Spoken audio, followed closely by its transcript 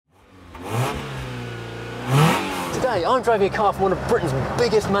Today I'm driving a car from one of Britain's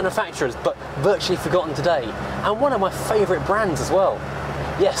biggest manufacturers, but virtually forgotten today, and one of my favourite brands as well.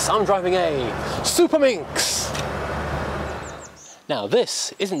 Yes, I'm driving a Super Minx! Now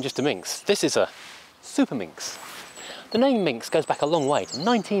this isn't just a Minx, this is a Super Minx. The name Minx goes back a long way, to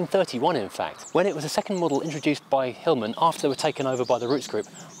 1931 in fact, when it was a second model introduced by Hillman after they were taken over by the Roots Group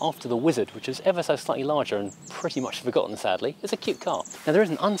after the Wizard, which is ever so slightly larger and pretty much forgotten sadly. It's a cute car. Now there is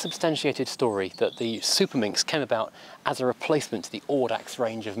an unsubstantiated story that the Super Minx came about as a replacement to the Audax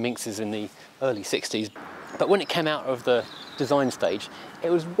range of Minxes in the early 60s, but when it came out of the design stage it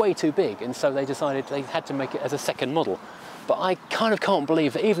was way too big, and so they decided they had to make it as a second model. But I kind of can't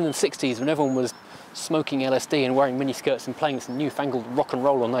believe that even in the 60s, when everyone was smoking LSD and wearing miniskirts and playing some newfangled rock and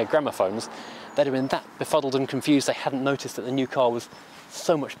roll on their gramophones, they'd have been that befuddled and confused they hadn't noticed that the new car was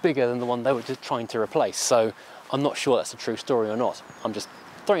so much bigger than the one they were just trying to replace. So I'm not sure that's a true story or not. I'm just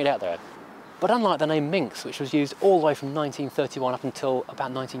throwing it out there. But unlike the name Minx, which was used all the way from 1931 up until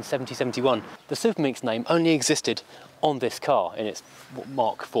about 1970-71, the Super Minx name only existed on this car, in its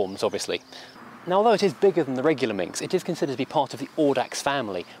mark forms obviously. Now, although it is bigger than the regular Minx, it is considered to be part of the Audax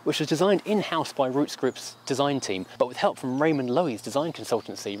family, which was designed in-house by Roots Group's design team, but with help from Raymond Loewy's design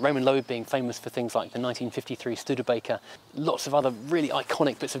consultancy. Raymond Loewy being famous for things like the 1953 Studebaker, lots of other really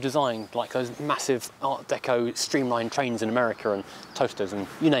iconic bits of design, like those massive Art Deco streamlined trains in America and toasters and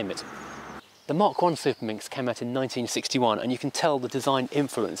you name it. The Mark I Super Minx came out in 1961, and you can tell the design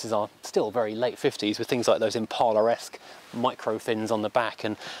influences are still very late 50s, with things like those Impala-esque micro fins on the back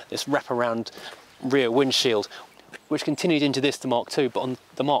and this wraparound rear windshield, which continued into the Mark II, but on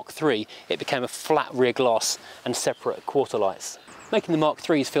the Mark III it became a flat rear glass and separate quarter lights, making the Mark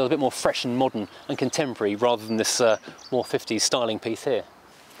IIIs feel a bit more fresh and modern and contemporary rather than this more 50s styling piece here.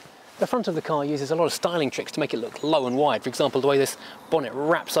 The front of the car uses a lot of styling tricks to make it look low and wide. For example, the way this bonnet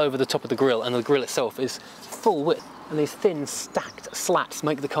wraps over the top of the grille, and the grille itself is full width, and these thin stacked slats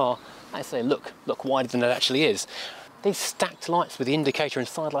make the car, I say, look wider than it actually is. These stacked lights with the indicator and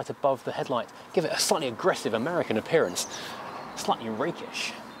side light above the headlight give it a slightly aggressive American appearance, slightly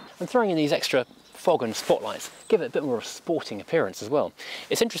rakish. And throwing in these extra fog and spotlights give it a bit more of a sporting appearance as well.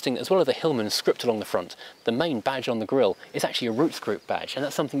 It's interesting that as well as the Hillman script along the front, the main badge on the grille is actually a Roots Group badge, and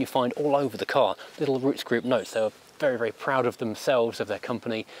that's something you find all over the car. Little Roots Group notes. They were very, very proud of themselves, of their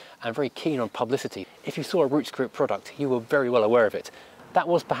company, and very keen on publicity. If you saw a Roots Group product, you were very well aware of it. That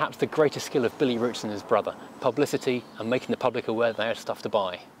was perhaps the greatest skill of Billy Roots and his brother, publicity and making the public aware they had stuff to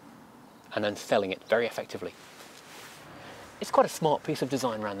buy, and then selling it very effectively. It's quite a smart piece of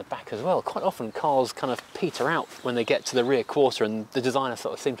design around the back as well. Quite often cars kind of peter out when they get to the rear quarter and the designers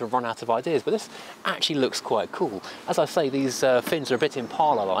sort of seem to run out of ideas, but this actually looks quite cool. As I say, these fins are a bit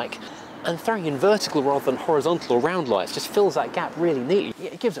Impala-like, and throwing in vertical rather than horizontal or round lights just fills that gap really neatly.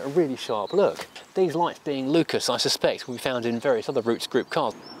 It gives it a really sharp look. These lights being Lucas, I suspect, will be found in various other Roots Group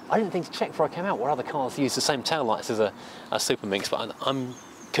cars. I didn't think to check before I came out what other cars use the same tail lights as a Super Minx, but I'm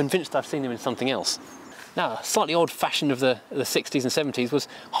convinced I've seen them in something else. Now, a slightly odd fashion of the 60s and 70s was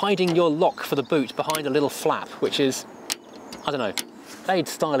hiding your lock for the boot behind a little flap, which is, I don't know,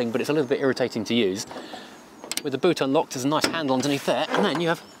 aids styling, but it's a little bit irritating to use. With the boot unlocked, there's a nice handle underneath there, and then you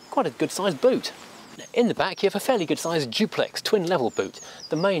have quite a good sized boot. In the back, you have a fairly good sized duplex twin level boot.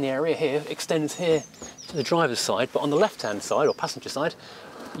 The main area here extends here to the driver's side, but on the left-hand side, or passenger side,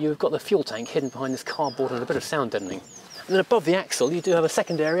 you've got the fuel tank hidden behind this cardboard and a bit of sound deadening. And then above the axle, you do have a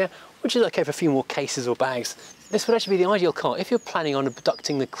second area, which is okay for a few more cases or bags. This would actually be the ideal car. If you're planning on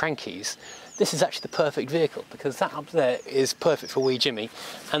abducting the crankies, this is actually the perfect vehicle, because that up there is perfect for wee Jimmy,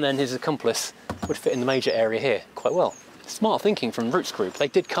 and then his accomplice would fit in the major area here quite well. Smart thinking from Roots Group. They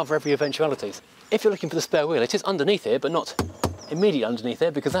did cover every eventuality. If you're looking for the spare wheel, it is underneath here, but not immediately underneath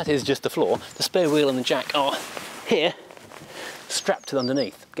there, because that is just the floor. The spare wheel and the jack are here, strapped to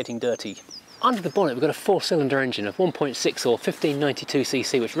underneath, getting dirty. Under the bonnet we've got a 4-cylinder engine of 1.6 or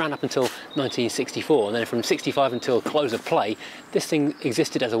 1592cc, which ran up until 1964, and then from 65 until close of play this thing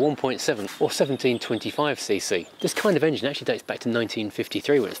existed as a 1.7 or 1725cc. This kind of engine actually dates back to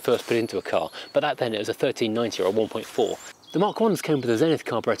 1953 when it was first put into a car, but that then it was a 1390 or a 1.4. The Mark I's came with a Zenith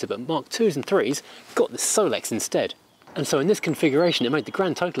carburetor, but Mark II's and 3's got the Solex instead, and so in this configuration it made the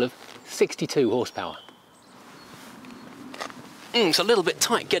grand total of 62 horsepower. It's a little bit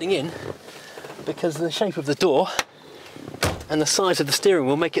tight getting in, because the shape of the door and the size of the steering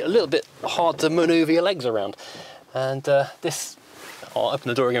wheel make it a little bit hard to manoeuvre your legs around. And I'll open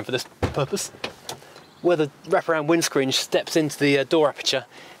the door again for this purpose. Where the wraparound windscreen steps into the door aperture,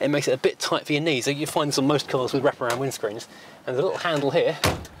 it makes it a bit tight for your knees. So you find this on most cars with wraparound windscreens. And there's a little handle here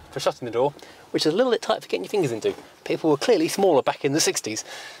for shutting the door, which is a little bit tight for getting your fingers into. People were clearly smaller back in the 60s.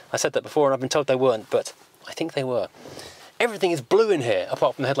 I said that before and I've been told they weren't, but I think they were. Everything is blue in here,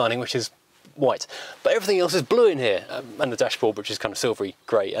 apart from the headlining, which is white. But everything else is blue in here, and the dashboard, which is kind of silvery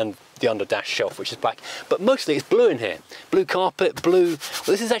grey, and the under dash shelf, which is black. But mostly it's blue in here. Blue carpet, blue... Well,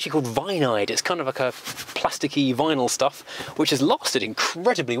 this is actually called vinide. It's kind of like a plasticky vinyl stuff, which has lasted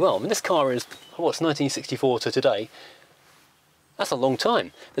incredibly well. I mean, this car is, what's 1964 to today? That's a long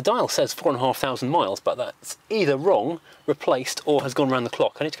time. The dial says 4,500 miles, but that's either wrong, replaced, or has gone around the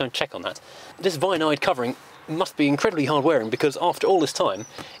clock. I need to go and check on that. This vinide covering must be incredibly hard wearing, because after all this time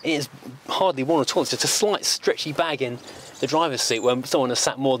it is hardly worn at all. It's just a slight stretchy bag in the driver's seat where someone has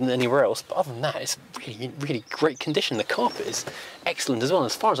sat more than anywhere else, but other than that it's really great condition. The carpet is excellent as well, and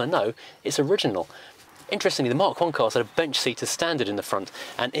as far as I know it's original. Interestingly, the Mark 1 cars had a bench seat as standard in the front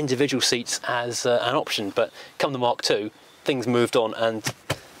and individual seats as an option, but come the Mark 2 things moved on and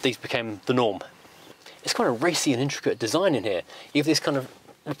these became the norm. It's kind of racy and intricate design in here. You have this kind of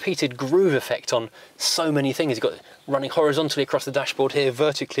repeated groove effect on so many things. You've got running horizontally across the dashboard here,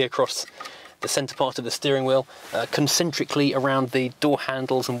 vertically across the centre part of the steering wheel, concentrically around the door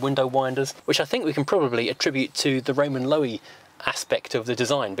handles and window winders, which I think we can probably attribute to the Raymond Loewy aspect of the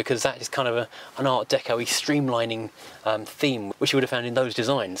design, because that is kind of an Art Deco-y streamlining theme which you would have found in those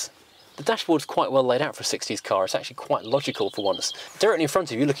designs. The dashboard's quite well laid out for a 60s car. It's actually quite logical for once. Directly in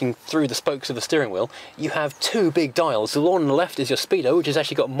front of you, looking through the spokes of the steering wheel, you have two big dials. The one on the left is your speedo, which has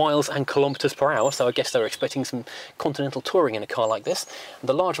actually got miles and kilometres per hour, so I guess they were expecting some continental touring in a car like this. And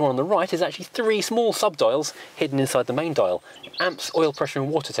the large one on the right is actually three small sub-dials hidden inside the main dial. Amps, oil pressure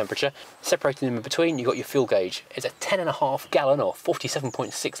and water temperature. Separating them in between, you've got your fuel gauge. It's a 10.5 gallon or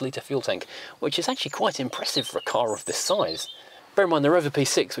 47.6 litre fuel tank, which is actually quite impressive for a car of this size. Bear in mind, the Rover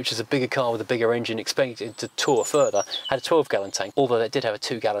P6, which is a bigger car with a bigger engine expected to tour further, had a 12-gallon tank, although it did have a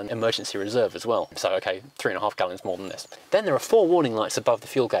 2-gallon emergency reserve as well. So, okay, 3.5 gallons more than this. Then there are 4 warning lights above the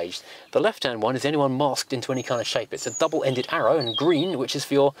fuel gauge. The left-hand one is the only one masked into any kind of shape. It's a double-ended arrow, and green, which is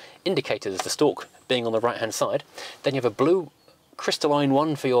for your indicators, the stalk being on the right-hand side. Then you have a blue crystalline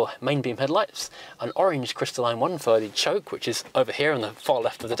one for your main beam headlights, an orange crystalline one for the choke, which is over here on the far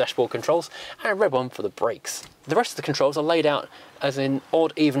left of the dashboard controls, and a red one for the brakes. The rest of the controls are laid out as in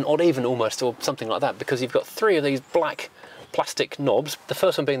odd, even almost, or something like that, because you've got 3 of these black plastic knobs, the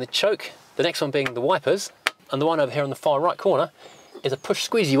first one being the choke, the next one being the wipers, and the one over here on the far right corner is a push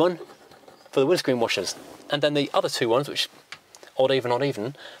squeezy one for the windscreen washers. And then the other 2 ones, which odd,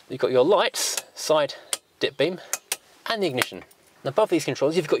 even, you've got your lights, side dip beam, and the ignition. And above these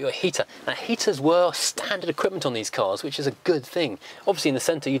controls you've got your heater. Now, heaters were standard equipment on these cars, which is a good thing. Obviously in the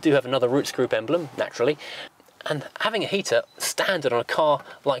centre you do have another Roots Group emblem, naturally, and having a heater standard on a car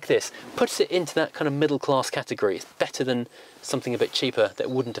like this puts it into that kind of middle class category. It's better than something a bit cheaper that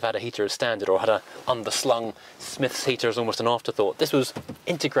wouldn't have had a heater as standard or had a underslung Smith's heater as almost an afterthought. This was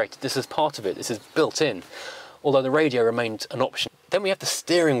integrated, this is part of it, this is built in, although the radio remained an option. Then we have the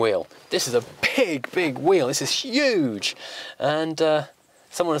steering wheel. This is a big wheel. This is huge. And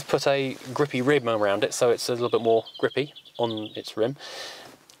someone has put a grippy rim around it, so it's a little bit more grippy on its rim.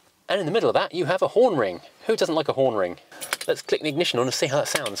 And in the middle of that, you have a horn ring. Who doesn't like a horn ring? Let's click the ignition on and see how that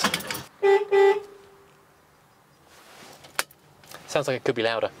sounds. Sounds like it could be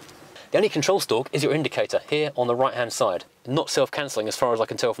louder. The only control stalk is your indicator here on the right hand side. Not self-cancelling as far as I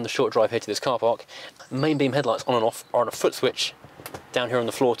can tell from the short drive here to this car park. Main beam headlights on and off are on a foot switch down here on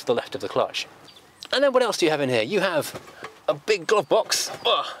the floor to the left of the clutch. And then what else do you have in here? You have a big glove box,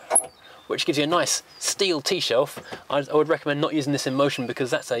 which gives you a nice steel T-shelf. I would recommend not using this in motion,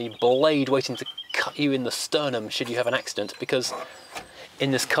 because that's a blade waiting to cut you in the sternum should you have an accident, because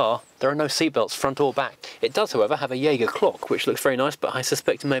in this car there are no seatbelts, front or back. It does, however, have a Jaeger clock, which looks very nice, but I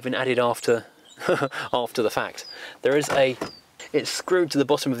suspect it may have been added after after the fact. There is it's screwed to the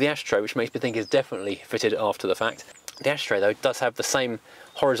bottom of the ashtray, which makes me think it's definitely fitted after the fact. The ashtray, though, does have the same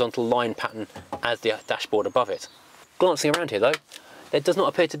horizontal line pattern as the dashboard above it. Glancing around here, though, there does not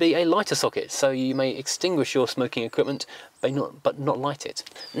appear to be a lighter socket, so you may extinguish your smoking equipment but not light it.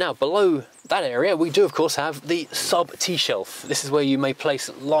 Now, below that area we do of course have the sub tea shelf. This is where you may place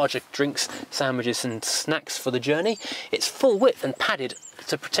larger drinks, sandwiches and snacks for the journey. It's full width and padded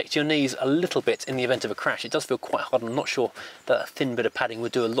to protect your knees a little bit in the event of a crash. It does feel quite hard. I'm not sure that a thin bit of padding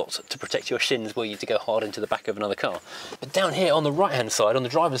would do a lot to protect your shins were you to go hard into the back of another car. But down here on the right hand side, on the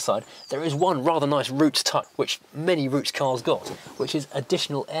driver's side, there is one rather nice Roots touch, which many Roots cars got, which is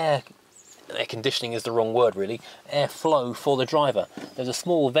additional air conditioning is the wrong word really, airflow for the driver. There's a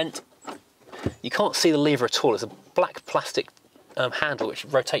small vent. You can't see the lever at all. It's a black plastic handle which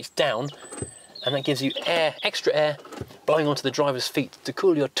rotates down, and that gives you air, extra air blowing onto the driver's feet to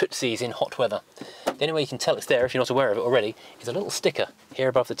cool your tootsies in hot weather. The only way you can tell it's there, if you're not aware of it already, is a little sticker here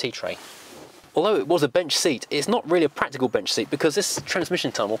above the tea tray. Although it was a bench seat, it's not really a practical bench seat because this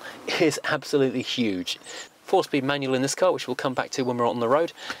transmission tunnel is absolutely huge. 4-speed manual in this car, which we'll come back to when we're on the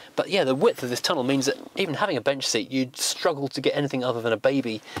road. But yeah, the width of this tunnel means that even having a bench seat, you'd struggle to get anything other than a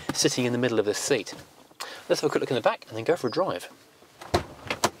baby sitting in the middle of this seat. Let's have a quick look in the back and then go for a drive.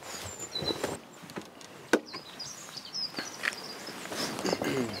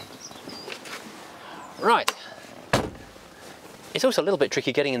 Right. It's also a little bit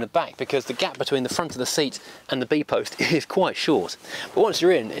tricky getting in the back because the gap between the front of the seat and the B-post is quite short. But once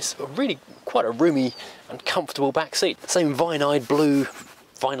you're in, it's really quite a roomy and comfortable back seat. Same vinide blue,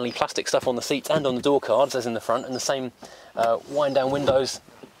 vinylly plastic stuff on the seats and on the door cards as in the front, and the same wind down windows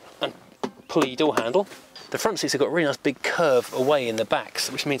and pulley door handle. The front seats have got a really nice big curve away in the backs,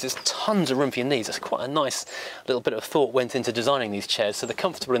 which means there's tons of room for your knees. That's quite a nice little bit of thought went into designing these chairs, so they're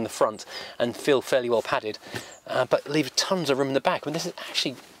comfortable in the front and feel fairly well padded, but leave tons of room in the back. And this is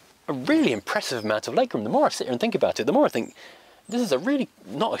actually a really impressive amount of legroom. The more I sit here and think about it, the more I think this is a really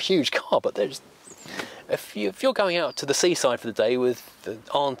not a huge car, but there's if you're going out to the seaside for the day with the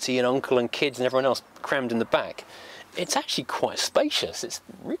auntie and uncle and kids and everyone else crammed in the back, it's actually quite spacious. It's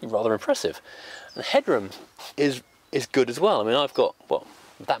really rather impressive. And the headroom is good as well. I mean, I've got, well,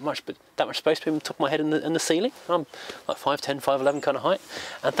 that much space between the top of my head and the ceiling. I'm like 5'10", 5'11" kind of height.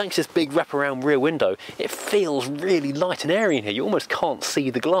 And thanks to this big wraparound rear window, it feels really light and airy in here. You almost can't see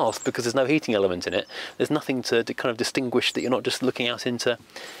the glass because there's no heating element in it. There's nothing to kind of distinguish that you're not just looking out into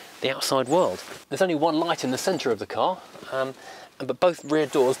the outside world. There's only one light in the centre of the car, but both rear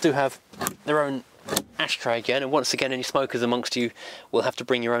doors do have their own ashtray again, and once again any smokers amongst you will have to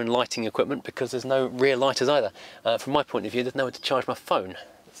bring your own lighting equipment because there's no rear lighters either. From my point of view, there's nowhere to charge my phone,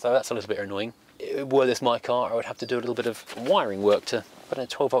 so that's a little bit annoying. Were this my car, I would have to do a little bit of wiring work to put in a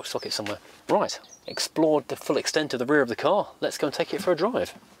 12-volt socket somewhere. Right, explored the full extent of the rear of the car, let's go and take it for a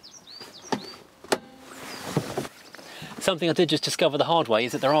drive. Something I did just discover the hard way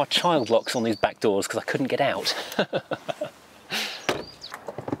is that there are child locks on these back doors because I couldn't get out.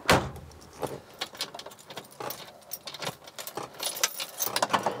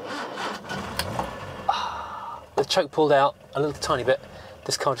 The choke pulled out a little tiny bit,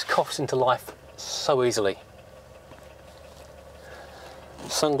 this car just coughs into life so easily.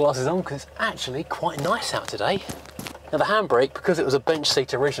 Sunglasses on because it's actually quite nice out today. Now the handbrake, because it was a bench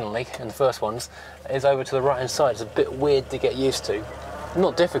seat originally in the first ones, is over to the right hand side. It's a bit weird to get used to.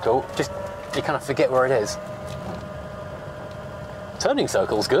 Not difficult, just you kind of forget where it is. Turning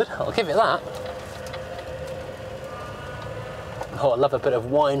circle's good, I'll give it that. Oh, I love a bit of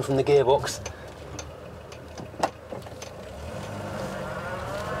whine from the gearbox.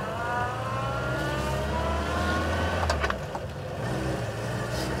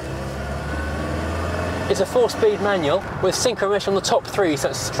 It's a 4-speed manual with synchro mesh on the top 3, so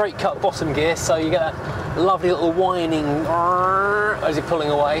it's straight cut bottom gear, so you get that lovely little whining as you're pulling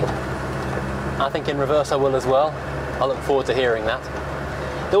away. I think in reverse I will as well. I look forward to hearing that.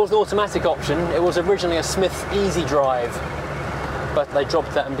 There was an automatic option. It was originally a Smith Easy Drive, but they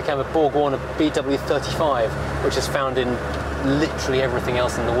dropped that and became a Borg Warner BW35, which is found in literally everything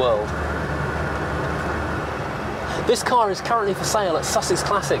else in the world. This car is currently for sale at Sussex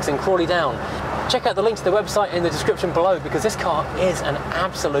Classics in Crawley Down. Check out the link to the website in the description below because this car is an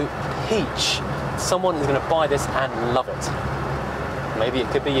absolute peach. Someone is going to buy this and love it. Maybe it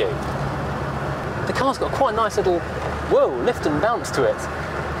could be you. The car's got quite a nice little, whoa, lift and bounce to it.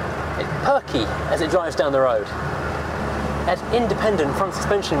 It's perky as it drives down the road. It has independent front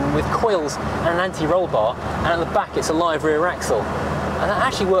suspension with coils and an anti-roll bar, and at the back it's a live rear axle. And that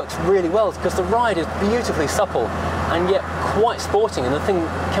actually works really well because the ride is beautifully supple and yet quite sporting, and the thing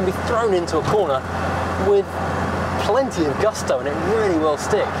can be thrown into a corner with plenty of gusto and it really will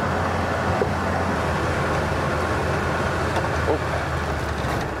stick.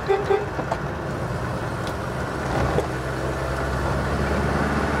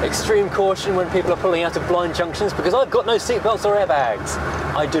 Extreme caution when people are pulling out of blind junctions because I've got no seatbelts or airbags.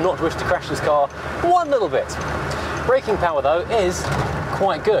 I do not wish to crash this car one little bit. Braking power though is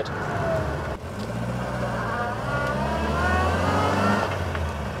quite good.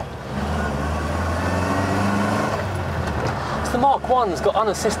 The Mark 1's got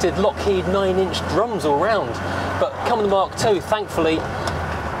unassisted Lockheed 9-inch drums all round, but coming to the Mark 2, thankfully,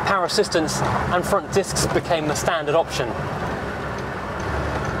 power assistance and front discs became the standard option.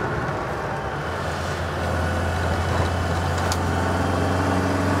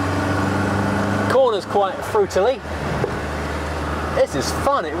 Corners quite fruitily. This is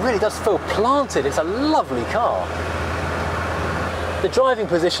fun, it really does feel planted, it's a lovely car. The driving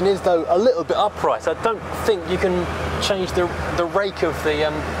position is though a little bit upright. I don't think you can change the rake of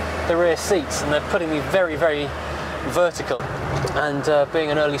the the rear seats, and they're putting me very, very vertical. And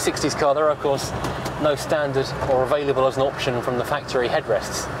being an early 60s car, there are of course no standard or available as an option from the factory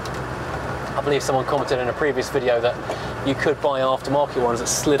headrests. I believe someone commented in a previous video that you could buy aftermarket ones that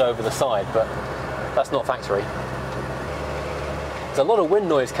slid over the side, but that's not factory. There's a lot of wind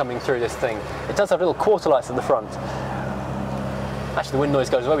noise coming through this thing. It does have little quarter lights at the front. Actually, the wind noise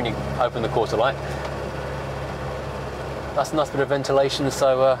goes away when you open the quarter light. That's a nice bit of ventilation,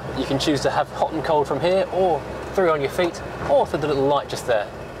 so you can choose to have hot and cold from here, or through on your feet, or through the little light just there.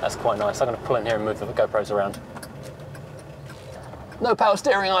 That's quite nice. I'm going to pull in here and move the GoPros around. No power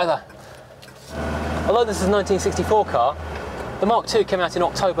steering either. Although this is a 1964 car, the Mark II came out in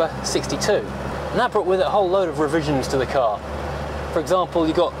October '62, and that brought with it a whole load of revisions to the car. For example,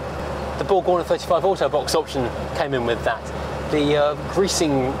 you got the Borg-Warner 35 Auto Box option came in with that. The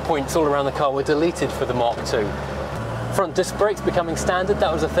greasing points all around the car were deleted for the Mark II. Front disc brakes becoming standard,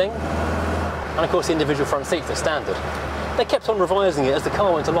 that was a thing. And of course the individual front seats are standard. They kept on revising it as the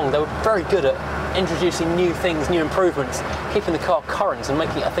car went along. They were very good at introducing new things, new improvements, keeping the car current and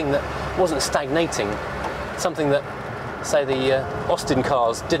making it a thing that wasn't stagnating. Something that, say, the Austin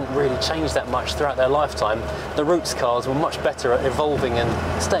cars didn't really change that much throughout their lifetime. The Roots cars were much better at evolving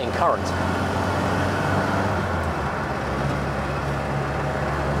and staying current.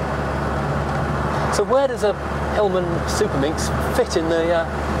 So where does a Hillman Super Minx fit in the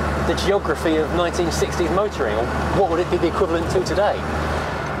geography of 1960s motoring, or what would it be the equivalent to today?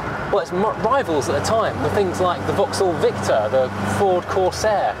 Well, its rivals at the time were things like the Vauxhall Victor, the Ford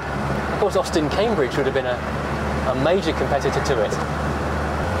Corsair. Of course, Austin Cambridge would have been a major competitor to it.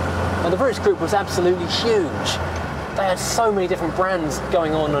 And the British group was absolutely huge. They had so many different brands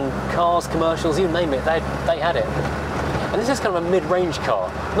going on, and cars, commercials, you name it, they had it. And this is kind of a mid-range car,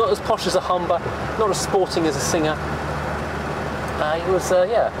 not as posh as a Humber, not as sporting as a Singer. It was,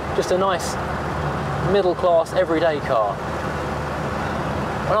 yeah, just a nice middle-class, everyday car.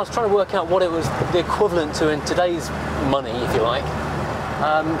 And I was trying to work out what it was the equivalent to in today's money, if you like.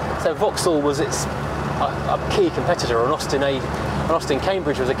 So Vauxhall was its a key competitor, and Austin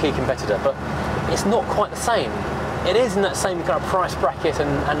Cambridge was a key competitor, but it's not quite the same. It is in that same kind of price bracket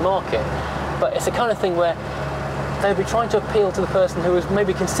and market, but it's the kind of thing where they'd be trying to appeal to the person who was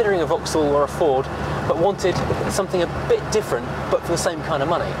maybe considering a Vauxhall or a Ford, but wanted something a bit different, but for the same kind of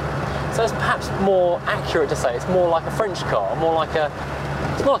money. So it's perhaps more accurate to say it's more like a French car, it's more like a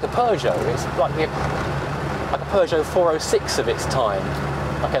Peugeot. It's like a Peugeot 406 of its time.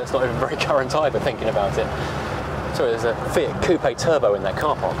 Okay, that's not even very current either, thinking about it. Sorry, there's a Fiat Coupe Turbo in that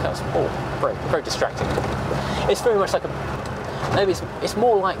car park. That's very, very distracting. It's very much like maybe it's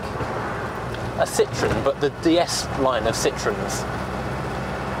more like a Citroen, but the DS line of Citroens.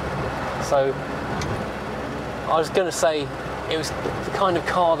 So I was going to say it was the kind of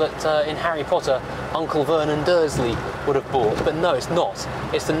car that in Harry Potter Uncle Vernon Dursley would have bought, but no, it's not.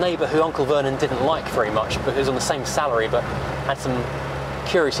 It's the neighbour who Uncle Vernon didn't like very much, but who's on the same salary but had some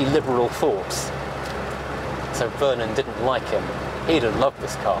curiously liberal thoughts. So Vernon didn't like him. He'd have loved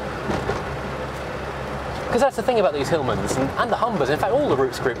this car. Because that's the thing about these Hillmans and the Humbers, in fact all the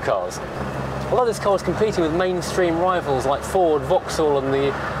Roots Group cars. Although this car was competing with mainstream rivals like Ford, Vauxhall and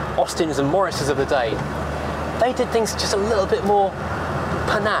the Austins and Morrises of the day, they did things just a little bit more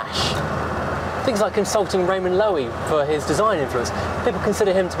panache. Things like consulting Raymond Loewy for his design influence. People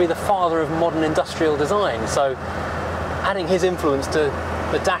consider him to be the father of modern industrial design, so adding his influence to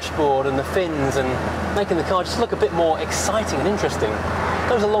the dashboard and the fins and making the car just look a bit more exciting and interesting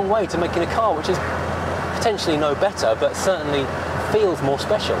goes a long way to making a car which is potentially no better, but certainly feels more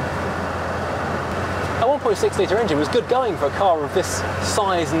special. A 1.6 litre engine was good going for a car of this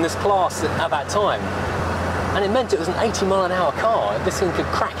size and this class at that time. And it meant it was an 80-mile-an-hour car. This thing could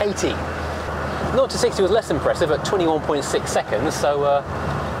crack 80. 0 to 60 was less impressive at 21.6 seconds, so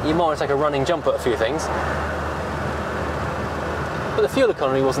you might want to take a running jump at a few things. But the fuel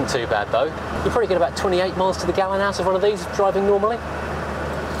economy wasn't too bad though. You probably get about 28 miles to the gallon out of one of these driving normally.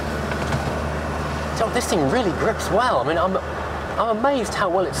 So this thing really grips well. I mean, I'm amazed how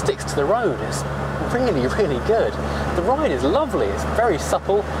well it sticks to the road. It's really, really good. The ride is lovely. It's very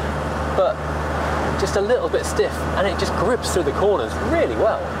supple, but just a little bit stiff, and it just grips through the corners really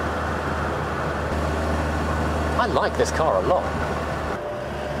well. I like this car a lot.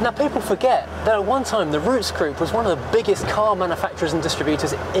 Now people forget that at one time the Roots Group was one of the biggest car manufacturers and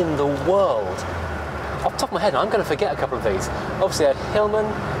distributors in the world. Off the top of my head, I'm going to forget a couple of these. Obviously I had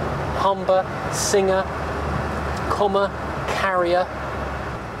Hillman, Humber, Singer, Commer, Carrier,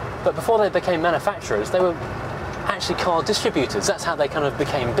 but before they became manufacturers they were actually car distributors. That's how they kind of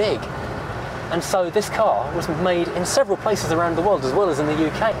became big. And so this car was made in several places around the world, as well as in the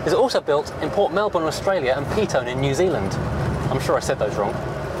UK. It was also built in Port Melbourne, Australia, and Petone in New Zealand. I'm sure I said those wrong.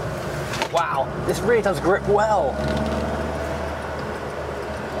 Wow, this really does grip well.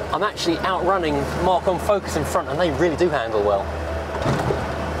 I'm actually outrunning Mark-on Focus in front, and they really do handle well.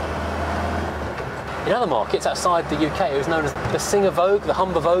 In other markets outside the UK, it was known as the Singer Vogue, the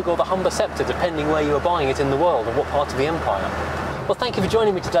Humber Vogue, or the Humber Sceptre, depending where you were buying it in the world and what part of the empire. Well, thank you for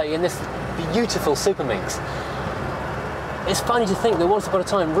joining me today in this beautiful Super Minx. It's funny to think that once upon a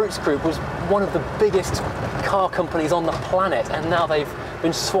time, Roots Group was one of the biggest car companies on the planet, and now they've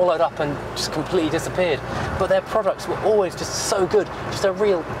been swallowed up and just completely disappeared. But their products were always just so good, just a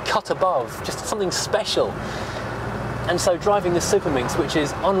real cut above, just something special. And so driving this Super Minx, which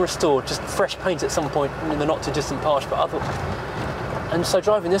is unrestored, just fresh paint at some point in the not too distant past, and so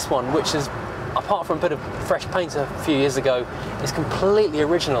driving this one, which is, apart from a bit of fresh paint a few years ago, is completely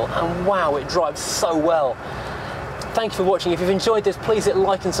original, and wow, it drives so well. Thank you for watching. If you've enjoyed this, please hit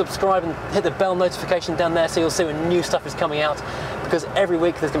like and subscribe and hit the bell notification down there so you'll see when new stuff is coming out, because every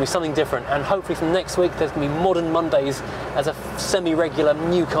week there's going to be something different, and hopefully from next week there's going to be Modern Mondays as a semi-regular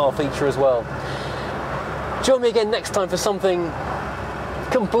new car feature as well. Join me again next time for something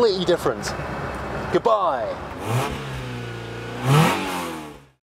completely different. Goodbye.